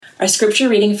Our scripture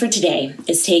reading for today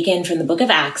is taken from the book of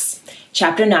Acts,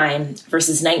 chapter 9,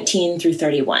 verses 19 through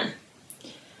 31.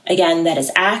 Again, that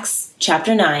is Acts,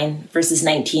 chapter 9, verses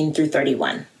 19 through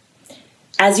 31.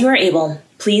 As you are able,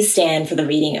 please stand for the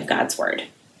reading of God's word.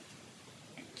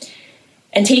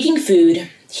 And taking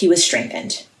food, he was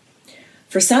strengthened.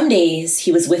 For some days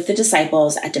he was with the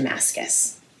disciples at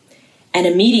Damascus. And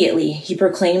immediately he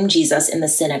proclaimed Jesus in the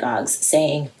synagogues,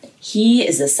 saying, "He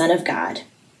is the Son of God."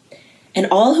 And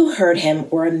all who heard him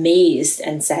were amazed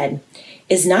and said,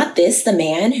 "Is not this the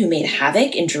man who made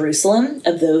havoc in Jerusalem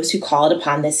of those who called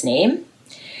upon this name?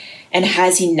 And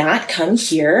has he not come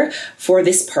here for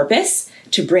this purpose,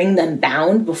 to bring them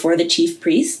bound before the chief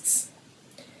priests?"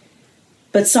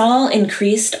 But Saul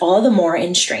increased all the more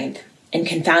in strength and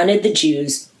confounded the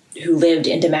Jews who lived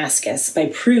in Damascus by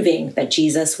proving that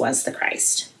Jesus was the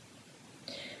Christ.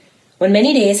 When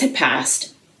many days had passed,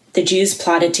 the Jews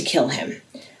plotted to kill him,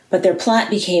 but their plot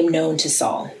became known to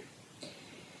Saul.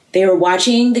 They were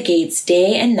watching the gates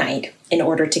day and night in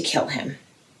order to kill him.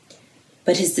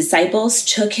 But his disciples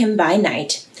took him by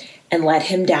night and let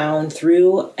him down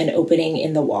through an opening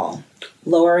in the wall,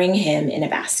 lowering him in a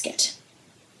basket.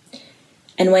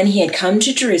 And when he had come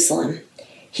to Jerusalem,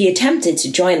 he attempted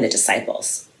to join the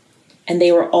disciples, and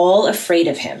they were all afraid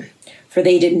of him, for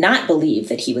they did not believe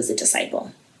that he was a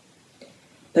disciple.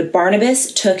 But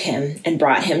Barnabas took him and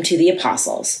brought him to the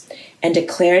apostles, and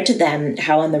declared to them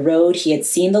how on the road he had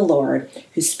seen the Lord,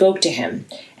 who spoke to him,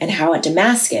 and how at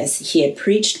Damascus he had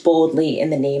preached boldly in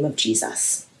the name of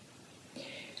Jesus.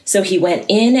 So he went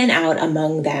in and out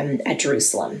among them at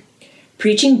Jerusalem,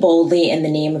 preaching boldly in the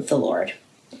name of the Lord.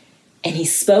 And he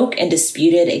spoke and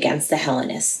disputed against the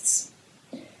Hellenists.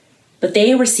 But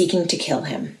they were seeking to kill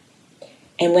him.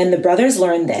 And when the brothers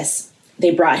learned this,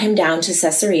 they brought him down to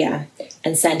Caesarea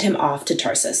and sent him off to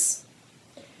Tarsus.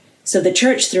 So the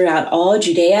church throughout all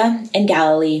Judea and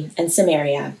Galilee and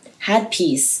Samaria had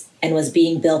peace and was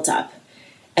being built up,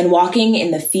 and walking in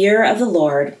the fear of the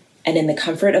Lord and in the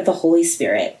comfort of the Holy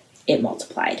Spirit, it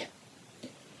multiplied.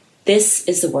 This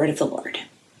is the word of the Lord.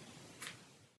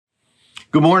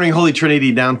 Good morning, Holy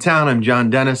Trinity Downtown. I'm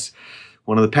John Dennis,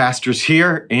 one of the pastors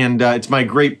here, and it's my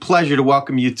great pleasure to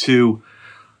welcome you to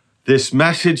this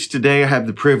message today. I have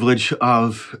the privilege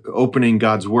of opening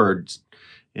God's words.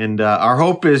 And our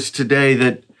hope is today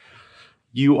that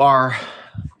you are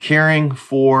caring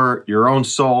for your own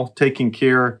soul, taking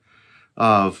care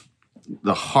of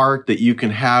the heart that you can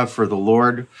have for the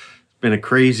Lord. It's been a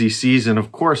crazy season,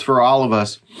 of course, for all of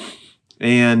us.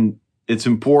 And it's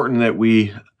important that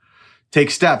we take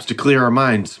steps to clear our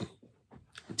minds,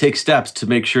 take steps to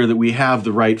make sure that we have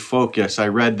the right focus. I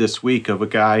read this week of a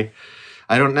guy,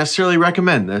 I don't necessarily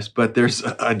recommend this, but there's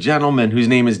a gentleman whose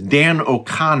name is Dan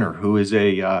O'Connor, who is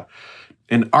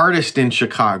an artist in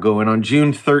Chicago. And on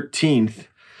June 13th,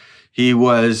 he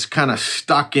was kind of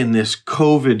stuck in this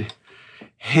COVID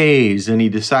haze, and he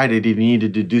decided he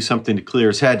needed to do something to clear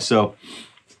his head. So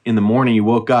in the morning, he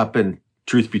woke up, and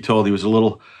truth be told, he was a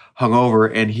little hungover,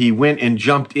 and he went and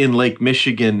jumped in Lake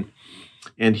Michigan.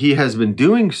 And he has been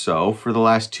doing so for the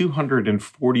last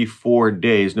 244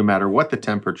 days, no matter what the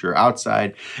temperature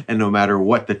outside and no matter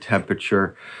what the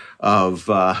temperature of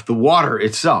the water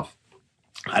itself.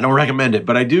 I don't recommend it,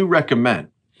 but I do recommend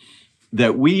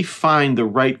that we find the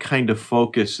right kind of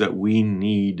focus that we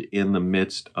need in the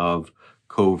midst of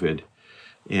COVID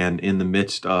and in the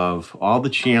midst of all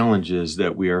the challenges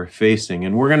that we are facing.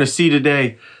 And we're going to see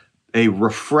today a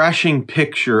refreshing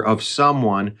picture of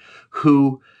someone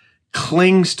who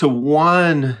clings to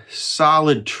one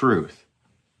solid truth.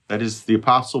 That is the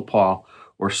Apostle Paul,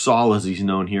 or Saul as he's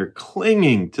known here,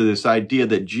 clinging to this idea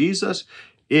that Jesus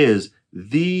is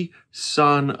the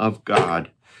Son of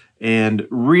God. And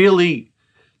really,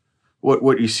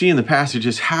 what you see in the passage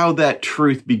is how that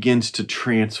truth begins to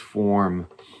transform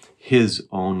his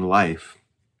own life.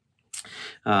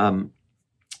 Many,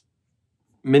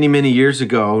 many years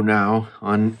ago now,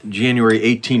 on January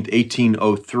 18th,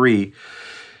 1803,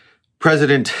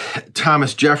 President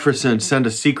Thomas Jefferson sent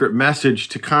a secret message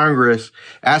to Congress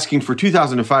asking for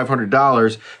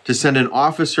 $2,500 to send an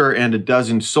officer and a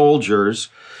dozen soldiers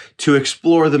to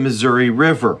explore the Missouri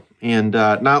River. And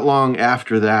not long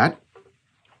after that,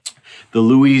 the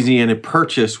Louisiana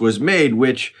Purchase was made,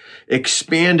 which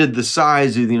expanded the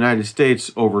size of the United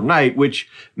States overnight, which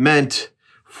meant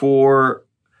for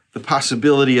the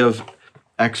possibility of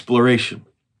exploration.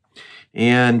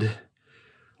 And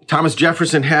Thomas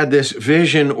Jefferson had this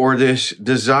vision or this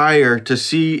desire to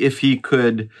see if he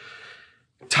could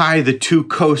tie the two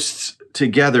coasts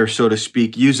together, so to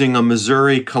speak, using a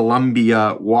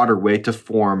Missouri-Columbia waterway to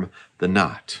form the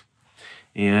knot.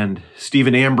 And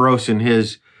Stephen Ambrose, in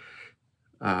his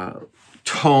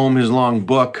tome, his long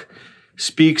book,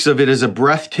 speaks of it as a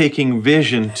breathtaking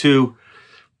vision to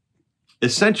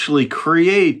essentially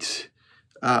create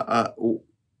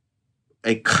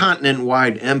a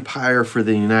continent-wide empire for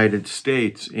the United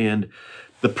States. And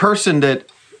the person that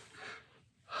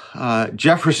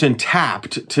Jefferson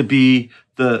tapped to be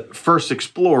the first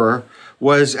explorer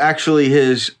was actually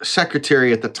his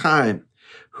secretary at the time,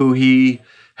 who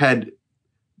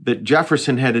that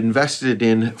Jefferson had invested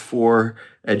in for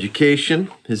education.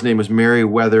 His name was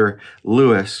Meriwether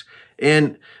Lewis.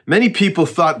 And many people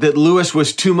thought that Lewis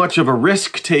was too much of a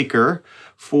risk taker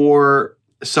for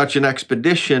such an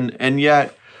expedition, and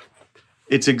yet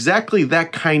it's exactly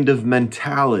that kind of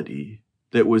mentality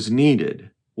that was needed.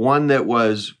 One that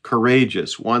was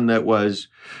courageous, one that was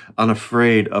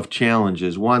unafraid of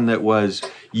challenges, one that was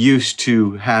used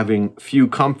to having few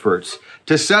comforts,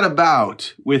 to set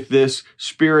about with this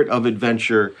spirit of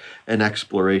adventure and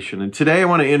exploration. And today I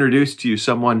want to introduce to you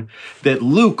someone that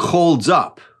Luke holds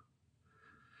up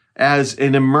as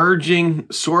an emerging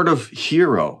sort of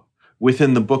hero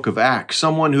within the book of Acts,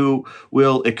 someone who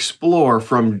will explore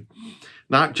from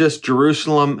not just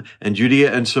Jerusalem and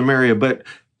Judea and Samaria, but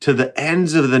to the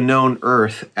ends of the known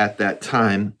earth at that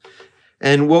time.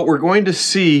 And what we're going to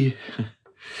see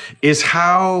is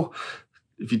how,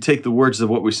 if you take the words of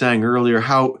what we sang earlier,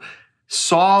 how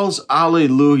Saul's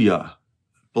Alleluia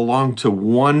belonged to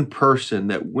one person,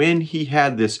 that when he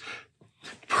had this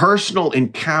personal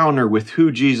encounter with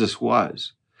who Jesus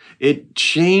was, it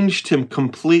changed him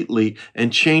completely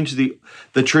and changed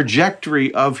the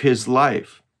trajectory of his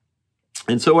life.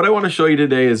 And so what I want to show you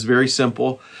today is very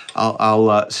simple.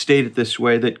 I'll state it this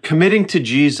way, that committing to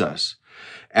Jesus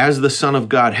as the Son of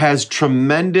God has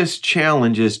tremendous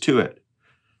challenges to it.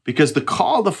 Because the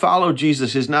call to follow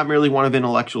Jesus is not merely one of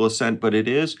intellectual assent, but it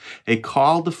is a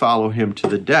call to follow him to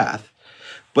the death.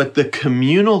 But the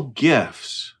communal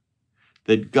gifts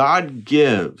that God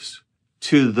gives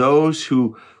to those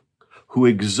who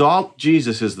exalt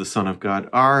Jesus as the Son of God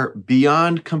are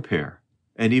beyond compare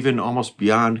and even almost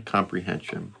beyond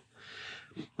comprehension.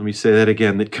 Let me say that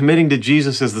again, that committing to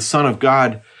Jesus as the Son of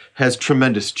God has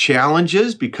tremendous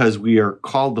challenges because we are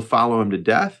called to follow him to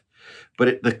death,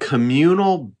 but the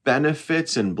communal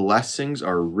benefits and blessings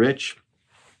are rich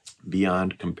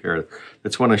beyond compare.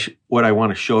 That's what I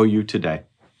want to show you today.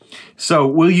 So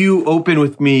will you open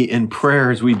with me in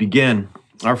prayer as we begin?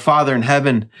 Our Father in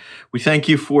heaven, we thank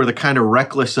you for the kind of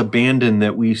reckless abandon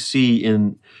that we see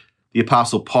in the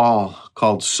Apostle Paul,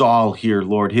 called Saul here,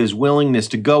 Lord. His willingness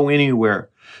to go anywhere,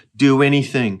 do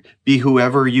anything, be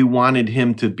whoever you wanted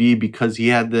him to be, because he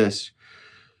had this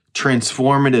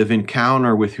transformative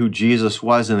encounter with who Jesus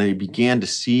was, and they began to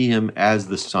see him as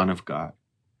the Son of God.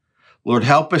 Lord,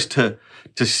 help us to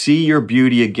see your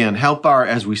beauty again. Help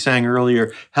as we sang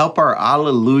earlier, help our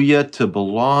Alleluia to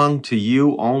belong to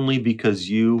you only because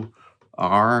you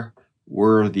are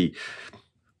worthy.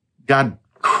 God,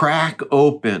 crack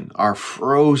open our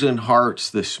frozen hearts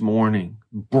this morning.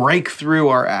 Break through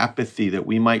our apathy that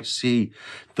we might see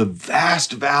the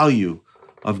vast value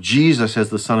of Jesus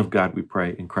as the Son of God, we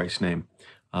pray in Christ's name.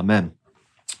 Amen.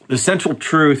 The central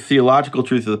truth, theological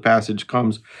truth of the passage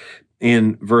comes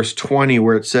in verse 20,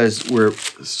 where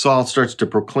Saul starts to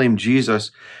proclaim Jesus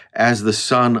as the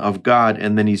Son of God,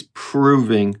 and then he's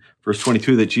proving, verse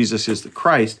 22, that Jesus is the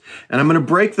Christ. And I'm going to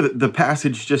break the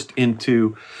passage just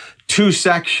into two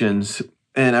sections,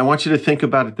 and I want you to think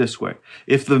about it this way.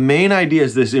 If the main idea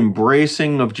is this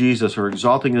embracing of Jesus or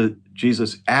exalting of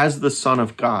Jesus as the Son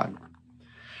of God,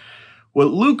 what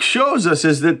Luke shows us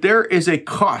is that there is a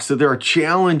cost, that there are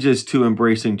challenges to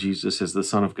embracing Jesus as the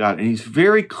Son of God. And he's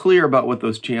very clear about what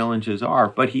those challenges are.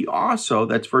 But he also,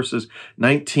 that's verses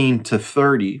 19 to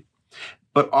 30,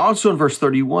 but also in verse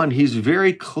 31, he's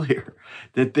very clear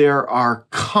that there are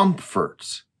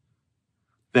comforts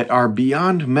that are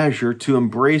beyond measure to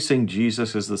embracing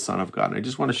Jesus as the Son of God. And I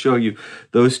just want to show you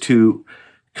those two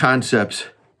concepts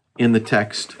in the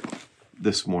text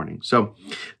this morning. So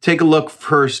take a look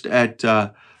first at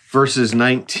verses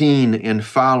 19 and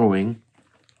following,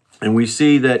 and we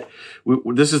see that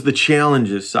this is the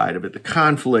challenges side of it, the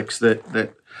conflicts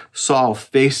that Saul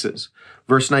faces.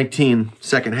 Verse 19,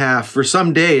 second half, for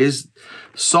some days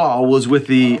Saul was with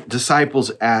the disciples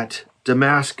at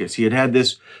Damascus. He had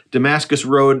this Damascus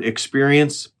Road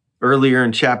experience earlier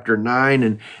in chapter 9,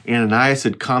 and Ananias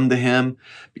had come to him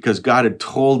because God had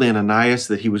told Ananias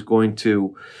that he was going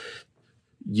to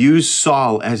use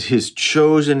Saul as his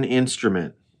chosen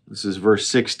instrument. This is verse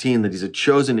 16, that he's a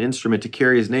chosen instrument to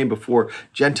carry his name before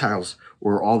Gentiles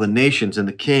or all the nations and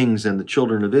the kings and the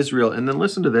children of Israel. And then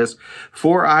listen to this,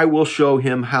 for I will show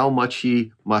him how much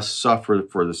he must suffer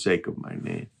for the sake of my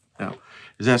name. Now,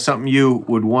 is that something you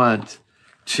would want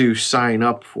to sign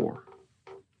up for?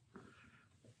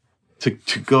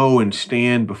 To go and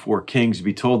stand before kings,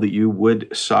 be told that you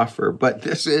would suffer. But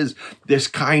this is this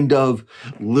kind of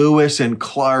Lewis and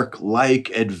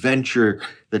Clark-like adventure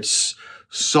that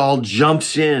Saul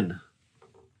jumps in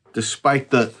despite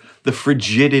the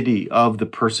frigidity of the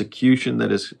persecution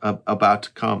that is about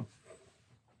to come.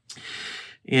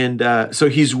 And so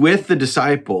he's with the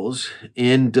disciples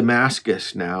in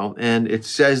Damascus now, and it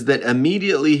says that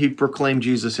immediately he proclaimed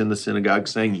Jesus in the synagogue,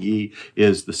 saying he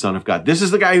is the Son of God. This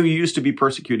is the guy who used to be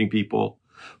persecuting people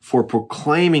for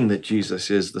proclaiming that Jesus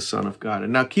is the Son of God.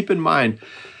 And now keep in mind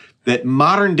that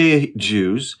modern day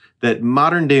Jews, that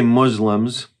modern day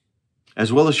Muslims,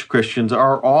 as well as Christians,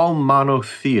 are all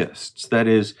monotheists. That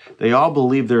is, they all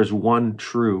believe there's one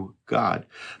true God.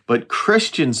 But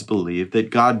Christians believe that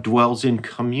God dwells in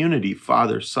community,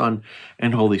 Father, Son,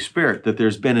 and Holy Spirit, that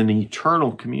there's been an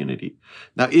eternal community.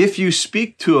 Now, if you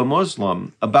speak to a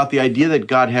Muslim about the idea that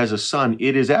God has a son,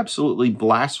 it is absolutely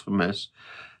blasphemous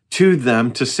to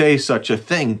them to say such a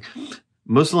thing.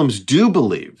 Muslims do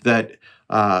believe that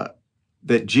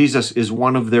that Jesus is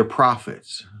one of their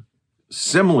prophets,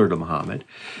 similar to Muhammad,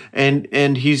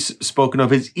 and he's spoken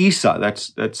of as Isa.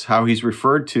 That's how he's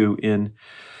referred to in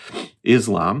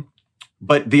Islam.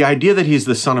 But the idea that he's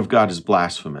the Son of God is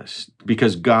blasphemous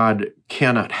because God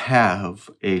cannot have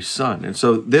a son. And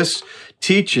so this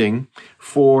teaching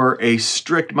for a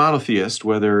strict monotheist,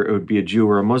 whether it would be a Jew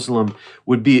or a Muslim,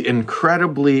 would be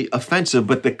incredibly offensive.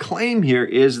 But the claim here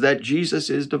is that Jesus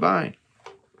is divine.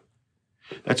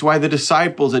 That's why the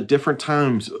disciples at different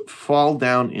times fall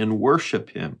down and worship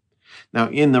him. Now,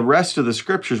 in the rest of the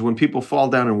scriptures, when people fall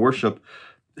down and worship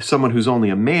someone who's only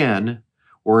a man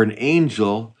or an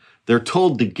angel, they're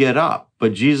told to get up.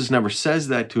 But Jesus never says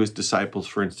that to his disciples,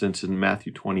 for instance, in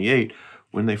Matthew 28,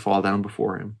 when they fall down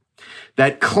before him.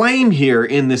 That claim here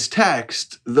in this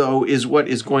text, though, is what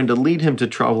is going to lead him to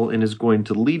trouble and is going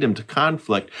to lead him to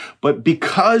conflict. But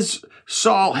because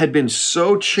Saul had been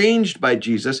so changed by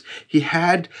Jesus, he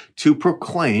had to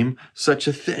proclaim such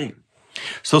a thing.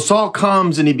 So Saul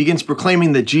comes and he begins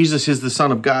proclaiming that Jesus is the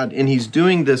Son of God, and he's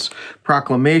doing this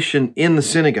proclamation in the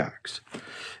synagogues.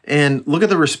 And look at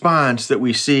the response that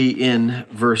we see in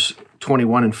verse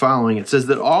 21 and following. It says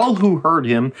that all who heard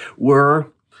him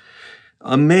were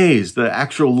amazed. The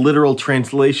actual literal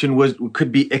translation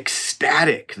could be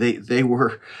ecstatic. They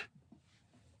were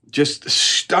just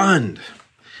stunned.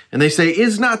 And they say,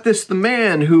 is not this the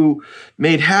man who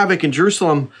made havoc in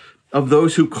Jerusalem of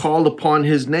those who called upon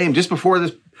his name? Just before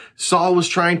this, Saul was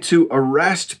trying to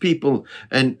arrest people,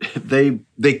 and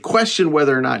they question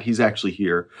whether or not he's actually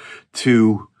here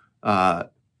to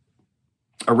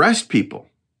arrest people.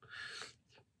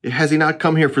 Has he not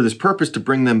come here for this purpose, to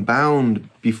bring them bound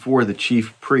before the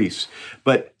chief priests?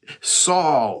 But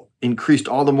Saul increased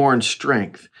all the more in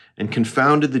strength and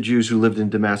confounded the Jews who lived in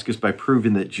Damascus by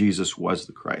proving that Jesus was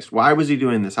the Christ. Why was he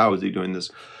doing this? How was he doing this?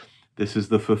 This is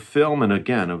the fulfillment,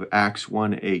 again, of Acts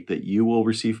 1:8, that you will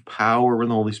receive power when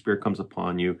the Holy Spirit comes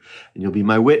upon you, and you'll be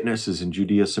my witnesses in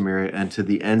Judea, Samaria, and to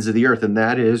the ends of the earth. And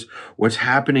that is what's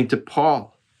happening to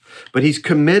Paul. But he's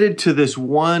committed to this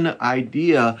one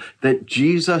idea that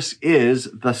Jesus is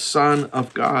the Son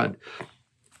of God.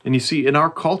 And you see, in our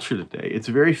culture today, it's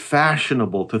very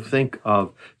fashionable to think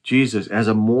of Jesus as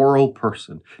a moral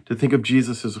person, to think of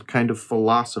Jesus as a kind of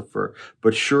philosopher,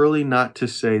 but surely not to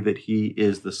say that he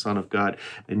is the Son of God.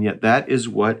 And yet that is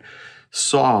what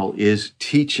Saul is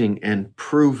teaching and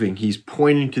proving. He's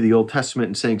pointing to the Old Testament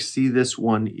and saying, see, this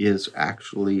one is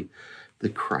actually the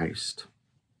Christ.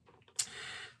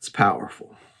 It's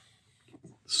powerful.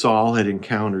 Saul had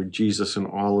encountered Jesus in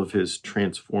all of his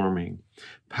transforming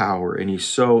power, and he's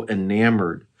so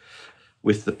enamored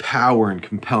with the power and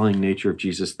compelling nature of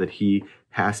Jesus that he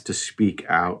has to speak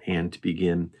out and to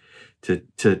begin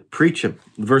to preach him.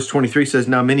 Verse 23 says,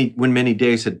 now when many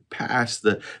days had passed,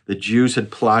 the Jews had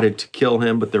plotted to kill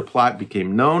him, but their plot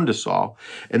became known to Saul,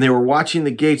 and they were watching the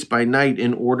gates by night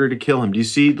in order to kill him. Do you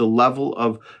see the level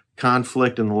of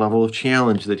conflict and the level of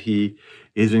challenge that he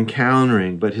is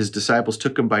encountering? But his disciples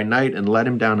took him by night and let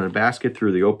him down in a basket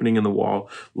through the opening in the wall,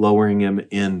 lowering him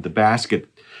in the basket.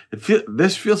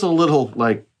 This feels a little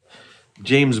like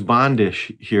James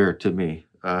Bondish here to me,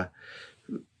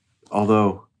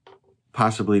 although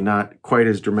possibly not quite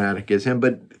as dramatic as him.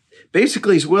 But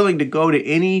basically, he's willing to go to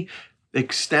any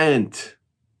extent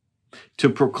to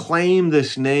proclaim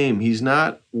this name. He's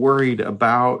not worried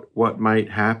about what might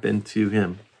happen to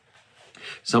him.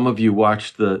 Some of you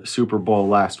watched the Super Bowl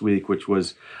last week, which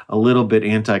was a little bit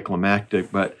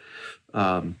anticlimactic, but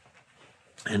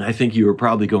and I think you were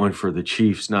probably going for the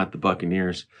Chiefs, not the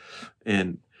Buccaneers.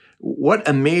 And what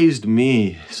amazed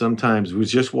me sometimes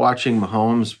was just watching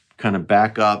Mahomes kind of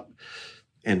back up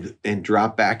and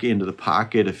drop back into the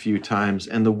pocket a few times.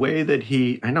 And the way that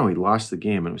I know he lost the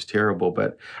game and it was terrible,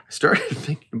 but I started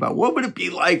thinking about what would it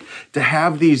be like to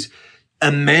have these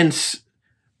immense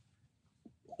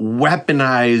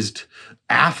weaponized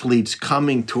athletes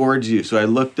coming towards you. So I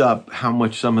looked up how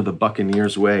much some of the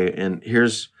Buccaneers weigh, and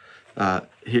here's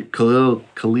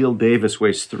Khalil Davis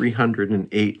weighs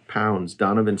 308 pounds.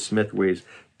 Donovan Smith weighs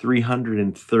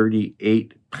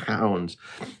 338 pounds.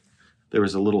 There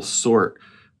was a little sort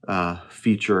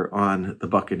feature on the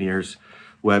Buccaneers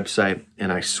website,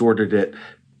 and I sorted it.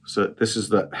 So this is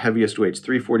the heaviest weights: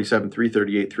 347,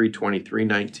 338, 320,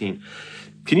 319.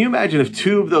 Can you imagine if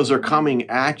two of those are coming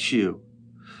at you?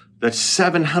 That's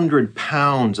 700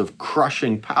 pounds of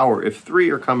crushing power. If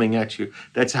three are coming at you,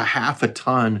 that's a half a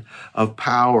ton of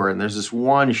power. And there's this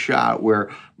one shot where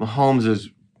Mahomes is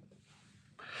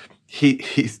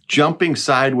he's jumping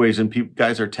sideways and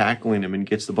guys are tackling him and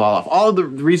gets the ball off. All of the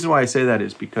reason why I say that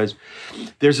is because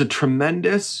there's a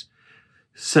tremendous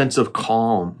sense of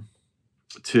calm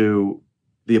to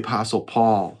the Apostle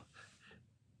Paul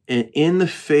in the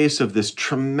face of this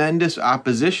tremendous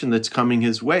opposition that's coming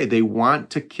his way. They want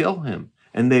to kill him,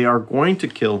 and they are going to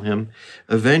kill him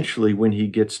eventually when he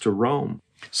gets to Rome.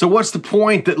 So what's the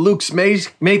point that Luke's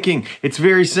making? It's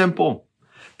very simple.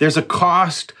 There's a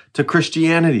cost to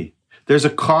Christianity. There's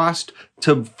a cost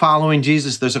to following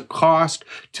Jesus. There's a cost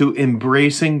to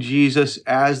embracing Jesus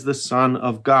as the Son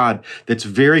of God. That's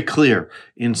very clear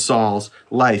in Saul's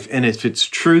life. And if it's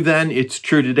true then, it's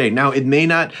true today. Now,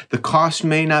 the cost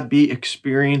may not be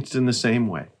experienced in the same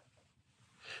way.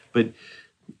 But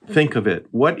think of it.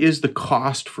 What is the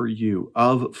cost for you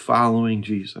of following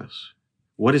Jesus?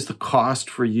 What is the cost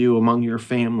for you among your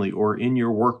family or in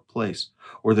your workplace,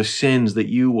 or the sins that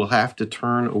you will have to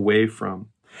turn away from?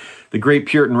 The great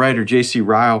Puritan writer J.C.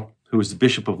 Ryle, who was the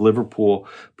Bishop of Liverpool,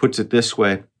 puts it this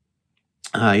way.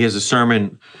 He has a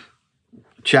sermon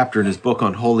chapter in his book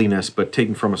on holiness, but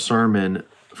taken from a sermon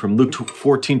from Luke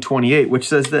 14:28, which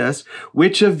says this: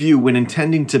 "Which of you, when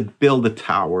intending to build a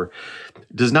tower,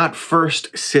 does not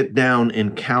first sit down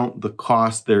and count the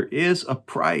cost? There is a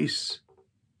price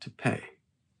to pay."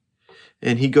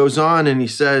 And he goes on and he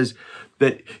says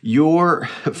that your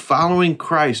following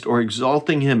Christ or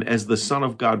exalting him as the Son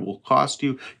of God will cost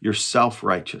you your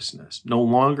self-righteousness. No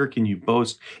longer can you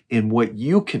boast in what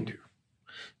you can do.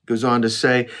 He goes on to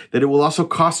say that it will also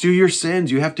cost you your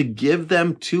sins. You have to give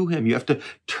them to him. You have to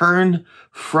turn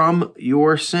from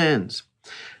your sins.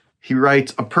 He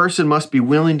writes, a person must be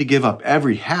willing to give up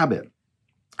every habit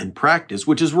and practice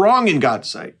which is wrong in God's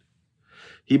sight.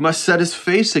 He must set his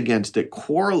face against it,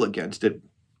 quarrel against it,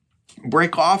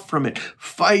 break off from it,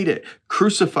 fight it,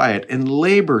 crucify it, and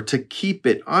labor to keep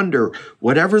it under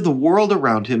whatever the world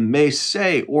around him may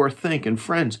say or think. And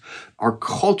friends, our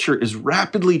culture is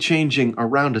rapidly changing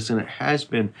around us, and it has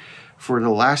been for the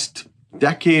last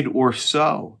decade or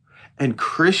so. And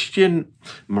Christian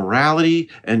morality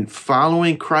and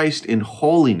following Christ in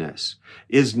holiness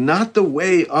is not the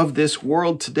way of this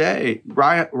world today.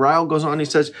 Ryle goes on, he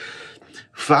says,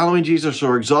 following Jesus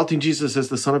or exalting Jesus as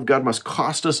the Son of God must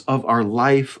cost us of our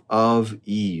life of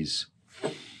ease.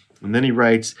 And then he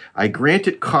writes, I grant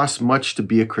it costs much to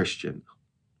be a Christian,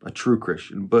 a true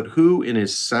Christian, but who in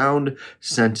his sound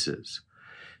senses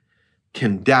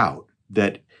can doubt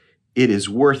that it is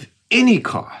worth any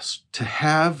cost to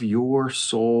have your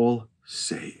soul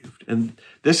saved? And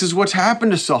this is what's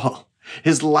happened to Saul.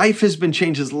 His life has been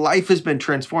changed. His life has been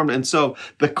transformed. And so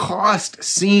the cost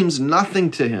seems nothing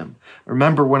to him. I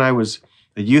remember when I was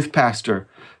a youth pastor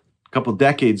a couple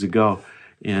decades ago,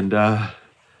 and I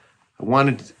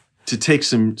wanted to take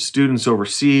some students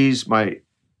overseas.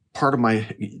 Part of my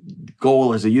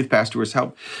goal as a youth pastor was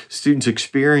help students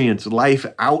experience life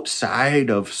outside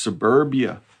of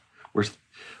suburbia,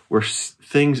 where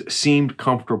things seemed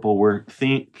comfortable, where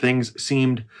things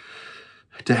seemed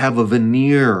to have a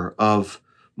veneer of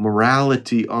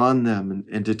morality on them,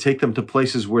 and to take them to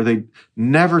places where they'd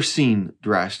never seen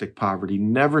drastic poverty,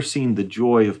 never seen the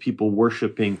joy of people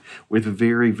worshiping with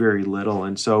very, very little.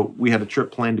 And so we had a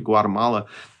trip planned to Guatemala,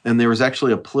 and there was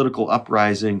actually a political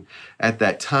uprising at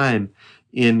that time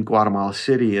in Guatemala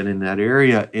City and in that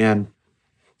area. And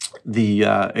the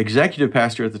executive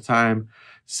pastor at the time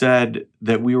said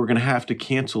that we were going to have to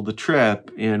cancel the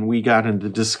trip, and we got into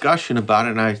discussion about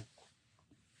it, and I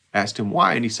asked him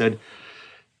why, and he said,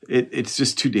 it's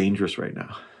just too dangerous right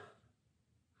now.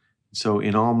 So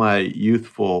in all my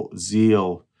youthful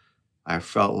zeal, I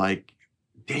felt like,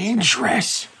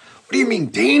 dangerous? What do you mean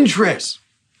dangerous?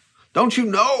 Don't you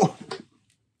know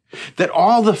that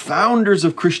all the founders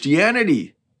of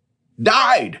Christianity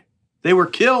died? They were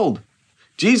killed.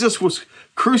 Jesus was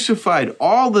crucified.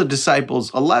 All the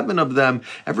disciples, 11 of them,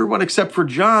 everyone except for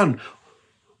John,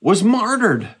 was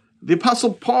martyred. The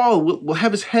Apostle Paul will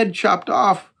have his head chopped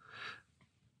off.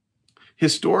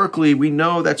 Historically, we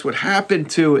know that's what happened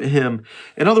to him.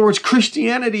 In other words,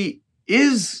 Christianity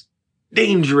is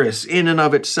dangerous in and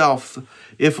of itself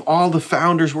if all the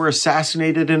founders were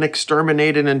assassinated and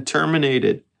exterminated and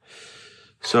terminated.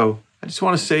 So I just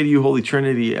want to say to you, Holy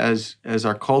Trinity, as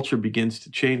our culture begins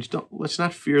to change, let's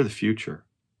not fear the future.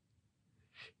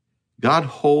 God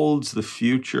holds the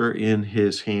future in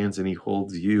his hands, and he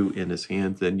holds you in his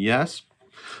hands. And yes,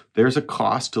 there's a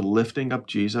cost to lifting up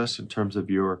Jesus in terms of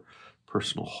your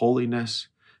personal holiness,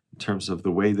 in terms of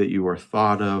the way that you are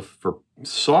thought of. For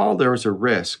Saul, there was a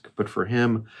risk, but for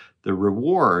him, the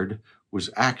reward was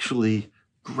actually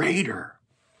greater.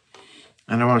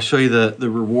 And I want to show you the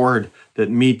reward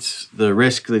that meets the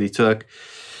risk that he took.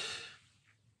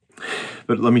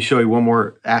 But let me show you one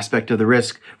more aspect of the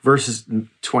risk. Verses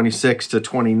 26 to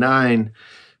 29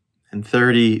 and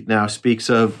 30 now speaks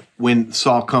of when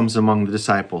Saul comes among the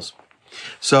disciples.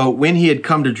 So when he had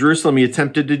come to Jerusalem, he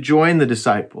attempted to join the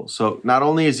disciples. So not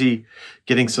only is he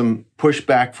getting some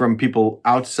pushback from people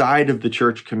outside of the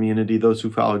church community, those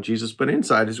who follow Jesus, but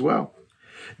inside as well.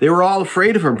 They were all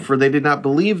afraid of him, for they did not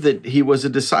believe that he was a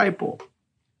disciple.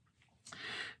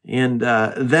 And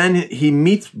then he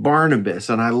meets Barnabas,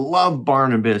 and I love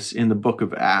Barnabas in the book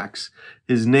of Acts.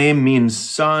 His name means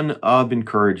son of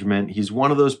encouragement. He's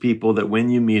one of those people that when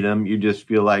you meet him, you just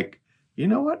feel like, you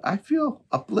know what? I feel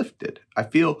uplifted. I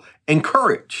feel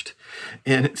encouraged.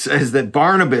 And it says that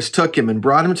Barnabas took him and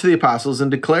brought him to the apostles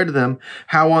and declared to them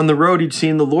how on the road he'd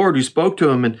seen the Lord who spoke to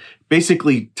him, and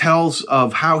basically tells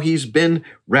of how he's been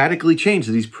radically changed,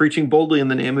 that he's preaching boldly in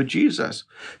the name of Jesus.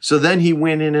 So then he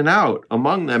went in and out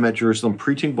among them at Jerusalem,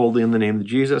 preaching boldly in the name of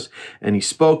Jesus, and he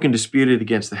spoke and disputed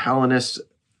against the Hellenists.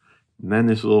 And then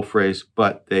this little phrase,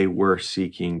 but they were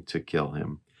seeking to kill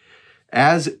him.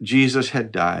 As Jesus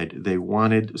had died, they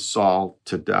wanted Saul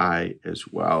to die as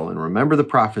well. And remember the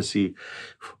prophecy,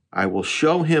 I will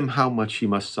show him how much he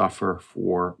must suffer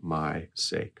for my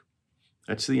sake.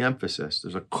 That's the emphasis.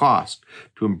 There's a cost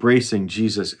to embracing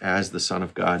Jesus as the Son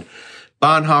of God.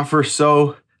 Bonhoeffer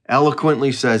so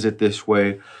eloquently says it this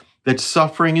way, that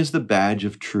suffering is the badge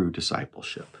of true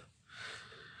discipleship.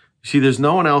 You see, there's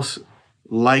no one else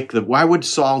like that. Why would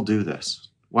Saul do this?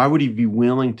 Why would he be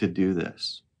willing to do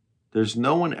this? There's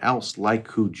no one else like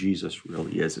who Jesus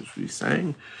really is, as we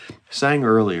sang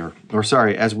earlier,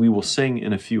 as we will sing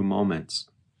in a few moments.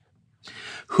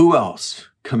 Who else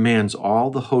commands all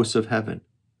the hosts of heaven?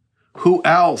 Who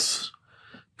else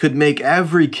could make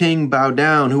every king bow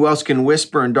down? Who else can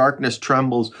whisper and darkness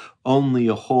trembles? Only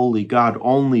a holy God,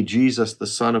 only Jesus, the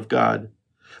Son of God.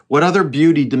 What other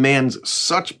beauty demands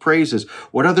such praises?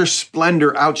 What other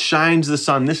splendor outshines the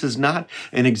sun? This is not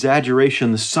an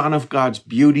exaggeration. The Son of God's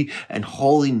beauty and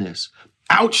holiness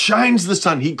outshines the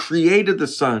sun. He created the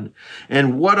sun.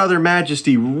 And what other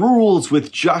majesty rules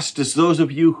with justice? Those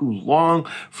of you who long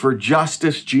for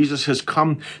justice, Jesus has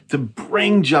come to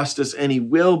bring justice, and he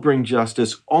will bring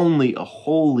justice. Only a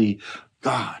holy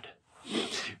God.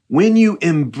 When you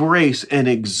embrace and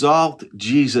exalt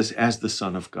Jesus as the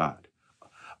Son of God,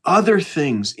 other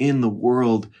things in the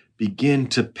world begin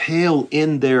to pale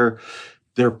in their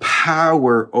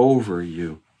power over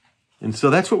you. And so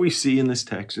that's what we see in this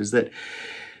text, is that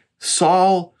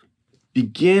Saul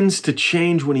begins to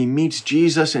change when he meets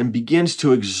Jesus and begins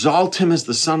to exalt him as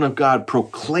the Son of God,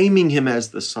 proclaiming him as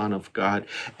the Son of God.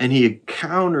 And he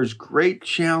encounters great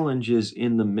challenges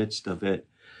in the midst of it.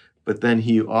 But then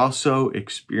he also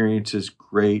experiences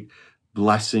great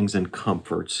blessings and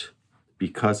comforts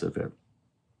because of it.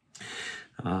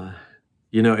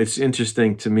 It's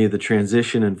interesting to me, the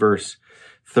transition in verse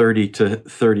 30 to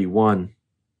 31,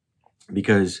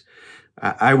 because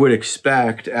I would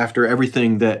expect, after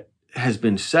everything that has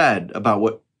been said about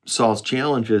what Saul's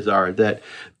challenges are, that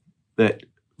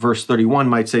verse 31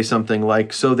 might say something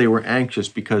like, so they were anxious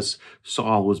because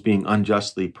Saul was being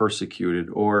unjustly persecuted,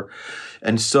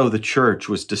 and so the church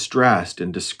was distressed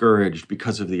and discouraged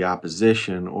because of the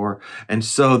opposition, and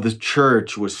so the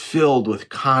church was filled with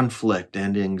conflict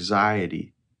and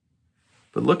anxiety.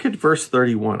 But look at verse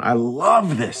 31. I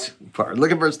love this part.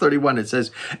 Look at verse 31. It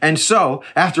says, and so,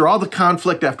 after all the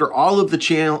conflict, after all of the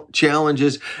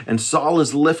challenges, and Saul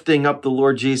is lifting up the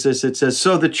Lord Jesus, it says,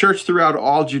 so the church throughout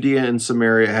all Judea and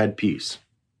Samaria had peace.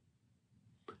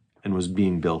 and was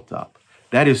being built up.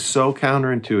 That is so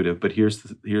counterintuitive, but here's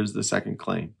the second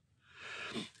claim.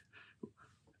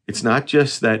 It's not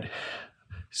just that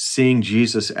seeing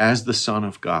Jesus as the Son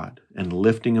of God and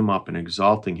lifting him up and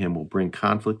exalting him will bring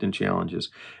conflict and challenges.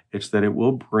 It's that it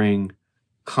will bring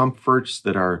comforts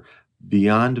that are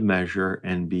beyond measure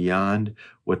and beyond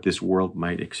what this world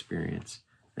might experience.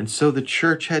 And so the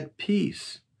church had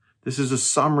peace. This is a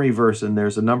summary verse, and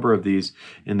there's a number of these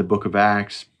in the book of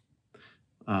Acts.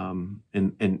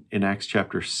 In Acts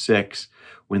chapter 6,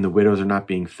 when the widows are not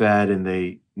being fed and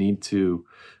they need to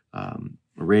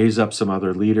raise up some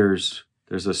other leaders,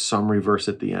 there's a summary verse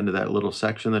at the end of that little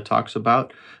section that talks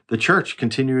about the church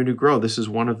continuing to grow. This is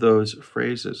one of those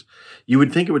phrases. You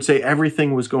would think it would say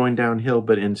everything was going downhill,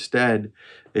 but instead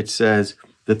it says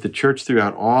that the church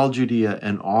throughout all Judea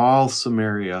and all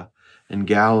Samaria and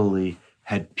Galilee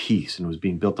had peace and was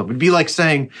being built up. It'd be like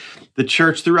saying the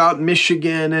church throughout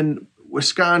Michigan and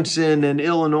Wisconsin and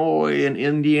Illinois and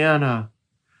Indiana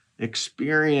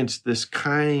experienced this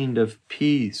kind of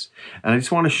peace. And I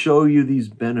just want to show you these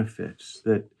benefits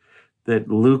that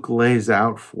Luke lays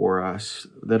out for us,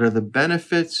 that are the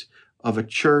benefits of a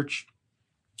church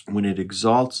when it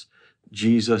exalts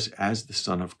Jesus as the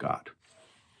Son of God.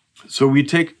 So we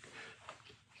take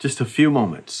just a few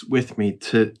moments with me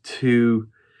to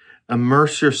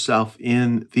immerse yourself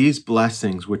in these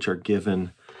blessings which are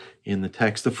given in the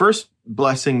text. The first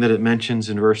blessing that it mentions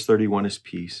in verse 31 is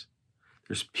peace.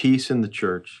 There's peace in the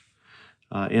church.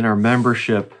 In our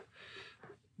membership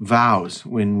vows,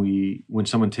 when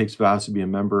someone takes vows to be a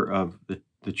member of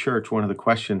the church, one of the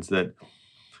questions that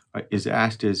is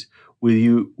asked is, will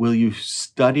you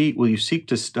seek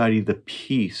to study the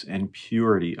peace and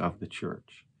purity of the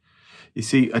church? You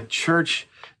see, a church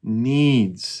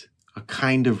needs a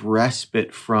kind of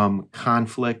respite from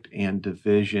conflict and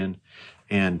division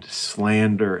and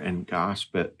slander and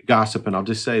gossip. And I'll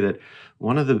just say that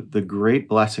one of the great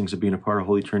blessings of being a part of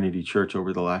Holy Trinity Church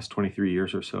over the last 23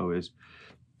 years or so is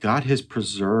God has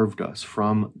preserved us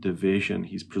from division.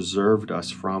 He's preserved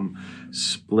us from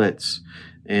splits.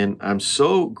 And I'm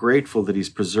so grateful that he's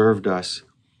preserved us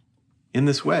in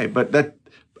this way. But that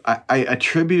I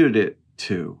attributed it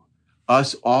to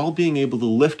us all being able to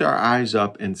lift our eyes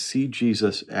up and see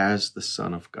Jesus as the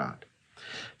Son of God.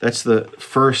 That's the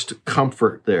first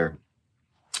comfort there.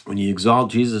 When you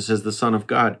exalt Jesus as the Son of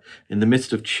God in the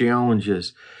midst of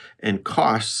challenges and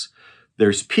costs,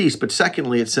 there's peace. But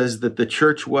secondly, it says that the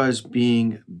church was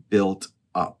being built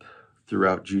up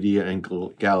throughout Judea and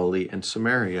Galilee and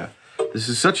Samaria. This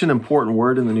is such an important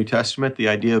word in the New Testament. The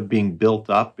idea of being built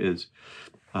up is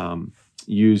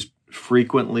used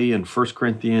frequently in 1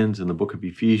 Corinthians, in the book of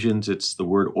Ephesians. It's the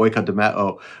word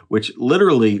oikodomeo, which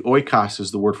literally oikos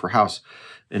is the word for house,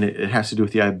 and it has to do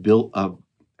with the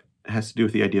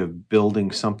idea of building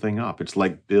something up. It's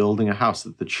like building a house,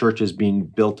 that the church is being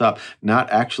built up, not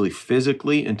actually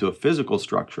physically into a physical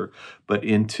structure, but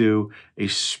into a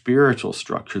spiritual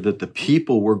structure, that the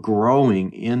people were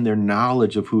growing in their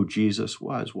knowledge of who Jesus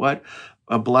was. What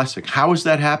a blessing. How is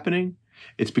that happening?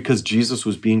 It's because Jesus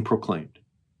was being proclaimed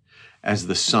as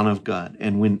the Son of God.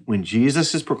 And when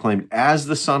Jesus is proclaimed as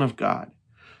the Son of God,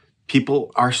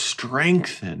 people are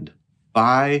strengthened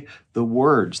by the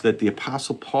words that the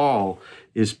Apostle Paul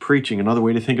is preaching. Another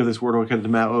way to think of this word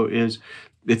oikodomeo is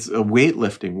it's a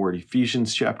weightlifting word.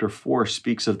 Ephesians chapter 4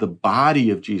 speaks of the body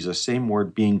of Jesus, same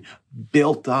word, being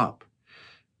built up.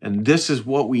 And this is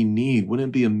what we need. Wouldn't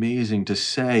it be amazing to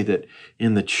say that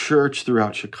in the church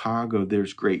throughout Chicago,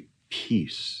 there's great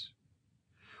peace?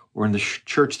 Or in the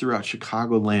church throughout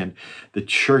Chicagoland, the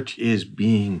church is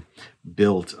being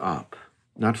built up,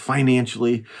 not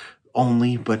financially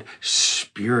only, but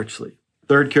spiritually.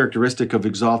 Third characteristic of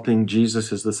exalting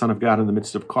Jesus as the Son of God in the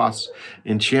midst of costs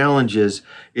and challenges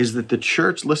is that the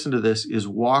church, listen to this, is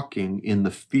walking in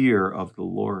the fear of the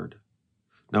Lord.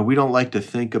 Now, we don't like to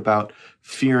think about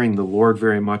fearing the Lord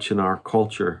very much in our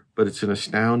culture, but it's an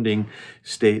astounding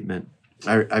statement.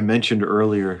 I mentioned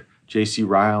earlier J.C.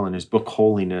 Ryle in his book,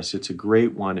 Holiness. It's a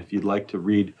great one if you'd like to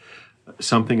read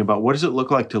something about what does it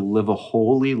look like to live a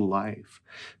holy life.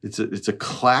 It's a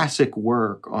classic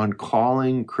work on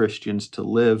calling Christians to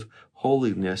live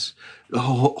holy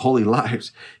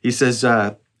lives. He says,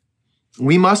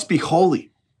 we must be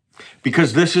holy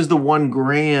because this is the one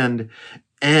grand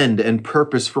end and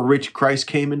purpose for which Christ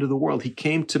came into the world. He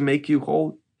came to make you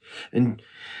holy. And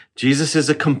Jesus is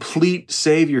a complete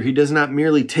Savior. He does not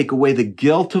merely take away the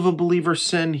guilt of a believer's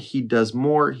sin. He does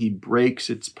more. He breaks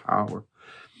its power.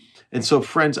 And so,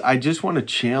 friends, I just want to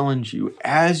challenge you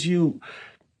as you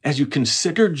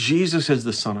consider Jesus as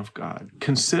the Son of God,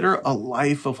 consider a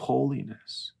life of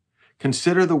holiness.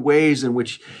 Consider the ways in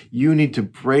which you need to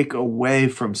break away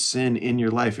from sin in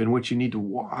your life, in which you need to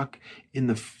walk in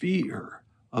the fear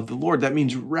of the Lord. That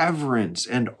means reverence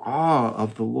and awe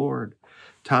of the Lord.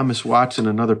 Thomas Watson,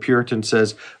 another Puritan,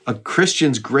 says, a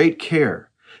Christian's great care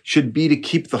should be to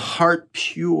keep the heart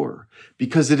pure,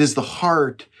 because it is the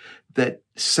heart that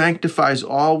sanctifies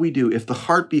all we do. If the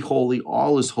heart be holy,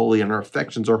 all is holy, and our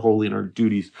affections are holy, and our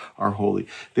duties are holy.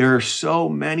 There are so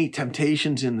many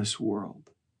temptations in this world.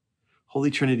 Holy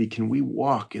Trinity, can we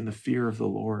walk in the fear of the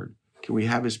Lord? Can we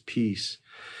have his peace?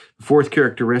 The fourth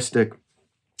characteristic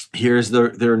here is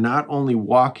they're not only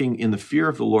walking in the fear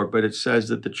of the Lord, but it says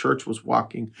that the church was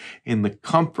walking in the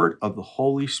comfort of the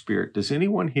Holy Spirit. Does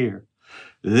anyone here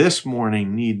this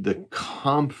morning need the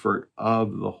comfort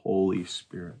of the Holy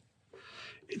Spirit?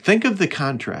 Think of the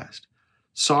contrast.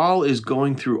 Saul is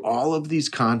going through all of these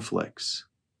conflicts,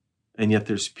 and yet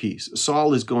there's peace.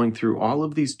 Saul is going through all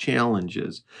of these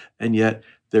challenges, and yet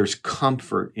there's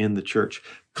comfort in the church.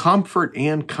 Comfort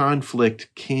and conflict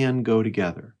can go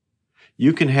together.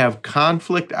 You can have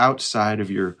conflict outside of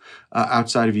you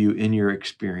in your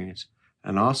experience,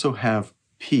 and also have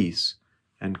peace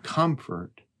and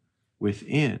comfort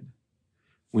within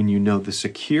when you know the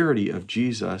security of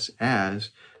Jesus as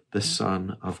the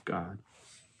Son of God.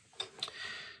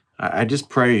 I just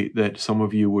pray that some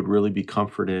of you would really be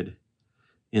comforted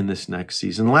in this next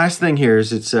season. The last thing here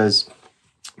is it says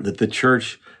that the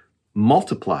church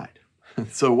multiplied.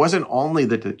 So it wasn't only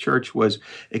that the church was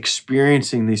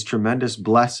experiencing these tremendous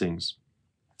blessings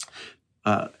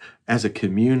as a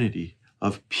community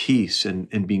of peace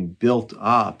and being built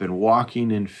up and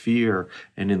walking in fear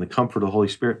and in the comfort of the Holy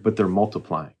Spirit, but they're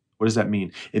multiplying. What does that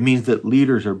mean? It means that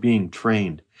leaders are being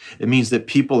trained. It means that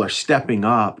people are stepping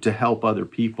up to help other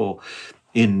people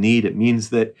in need. It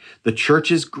means that the church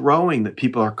is growing, that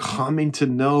people are coming to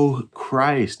know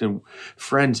Christ. And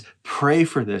friends, pray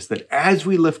for this, that as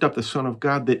we lift up the Son of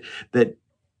God, that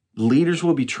leaders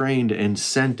will be trained and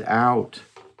sent out.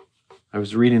 I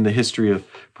was reading the history of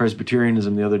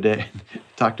Presbyterianism the other day. It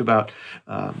talked about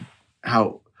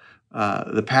how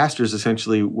the pastors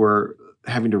essentially were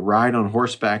having to ride on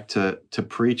horseback to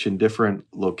preach in different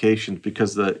locations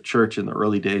because the church in the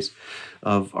early days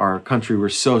of our country were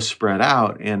so spread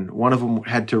out. And one of them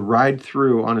had to ride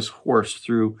through on his horse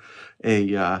through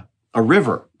a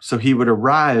river. So he would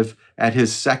arrive at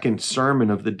his second sermon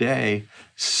of the day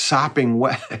sopping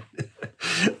wet.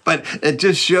 But it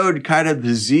just showed kind of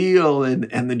the zeal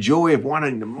and the joy of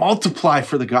wanting to multiply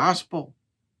for the gospel.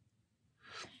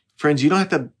 Friends, you don't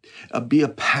have to be a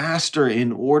pastor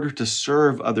in order to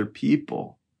serve other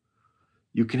people.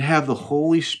 You can have the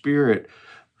Holy Spirit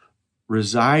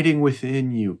residing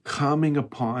within you, coming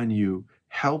upon you,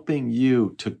 helping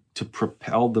you to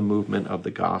propel the movement of the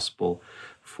gospel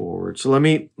forward. So let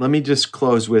me just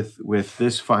close with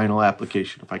this final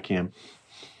application, if I can.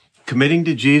 Committing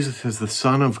to Jesus as the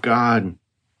Son of God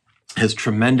has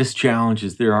tremendous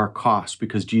challenges. There are costs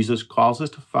because Jesus calls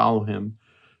us to follow him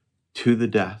to the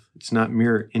death. It's not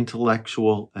mere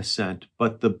intellectual assent,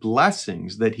 but the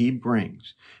blessings that he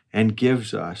brings and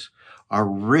gives us are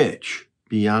rich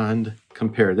beyond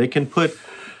compare. They can put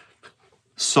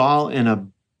Saul in a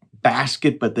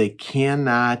basket, but they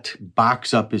cannot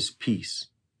box up his peace.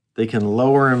 They can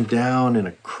lower him down in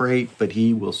a crate, but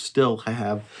he will still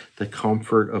have the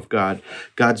comfort of God.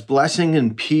 God's blessing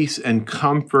and peace and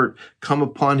comfort come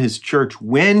upon his church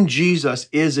when Jesus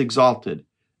is exalted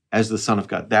as the Son of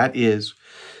God. That is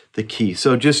the key.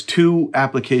 So just two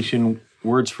application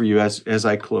words for you as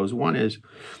I close. One is,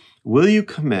 will you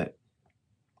commit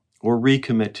or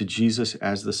recommit to Jesus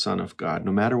as the Son of God,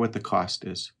 no matter what the cost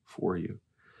is for you?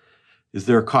 Is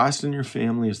there a cost in your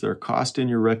family? Is there a cost in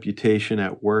your reputation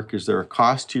at work? Is there a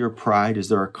cost to your pride? Is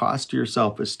there a cost to your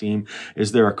self-esteem?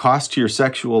 Is there a cost to your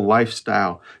sexual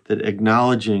lifestyle that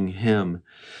acknowledging him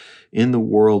in the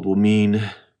world will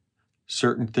mean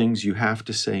certain things you have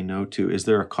to say no to? Is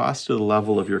there a cost to the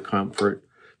level of your comfort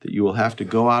that you will have to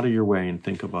go out of your way and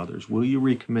think of others? Will you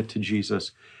recommit to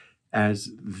Jesus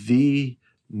as the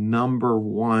number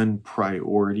one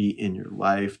priority in your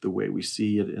life, the way we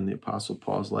see it in the Apostle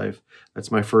Paul's life? That's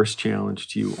my first challenge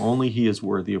to you. Only he is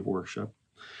worthy of worship.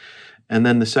 And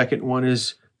then the second one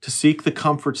is to seek the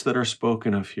comforts that are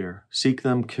spoken of here. Seek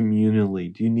them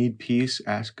communally. Do you need peace?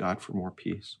 Ask God for more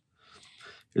peace.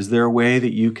 Is there a way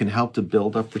that you can help to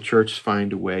build up the church?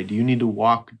 Find a way. Do you need to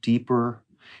walk deeper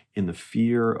in the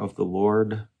fear of the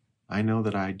Lord? I know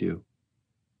that I do.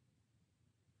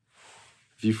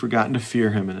 Have you forgotten to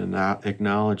fear him and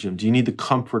acknowledge him? Do you need the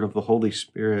comfort of the Holy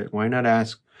Spirit? Why not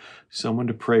ask someone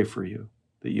to pray for you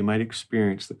that you might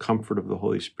experience the comfort of the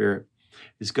Holy Spirit?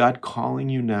 Is God calling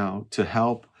you now to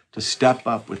help to step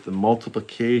up with the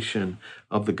multiplication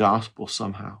of the gospel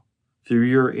somehow, through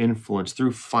your influence,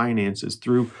 through finances,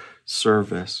 through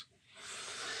service.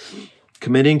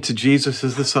 Committing to Jesus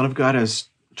as the Son of God has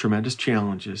tremendous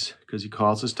challenges because he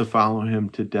calls us to follow him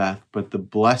to death, but the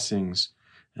blessings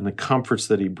and the comforts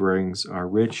that he brings are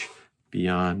rich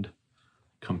beyond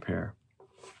compare.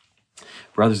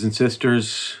 Brothers and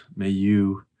sisters, may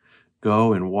you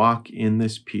go and walk in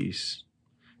this peace.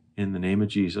 In the name of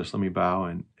Jesus, let me bow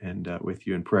and with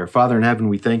you in prayer. Father in heaven,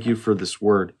 we thank you for this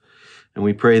word. And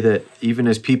we pray that even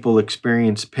as people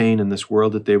experience pain in this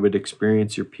world, that they would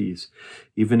experience your peace.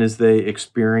 Even as they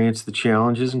experience the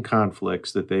challenges and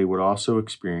conflicts, that they would also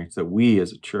experience, that we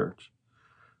as a church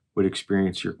would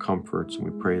experience your comforts. And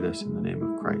we pray this in the name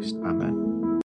of Christ. Amen.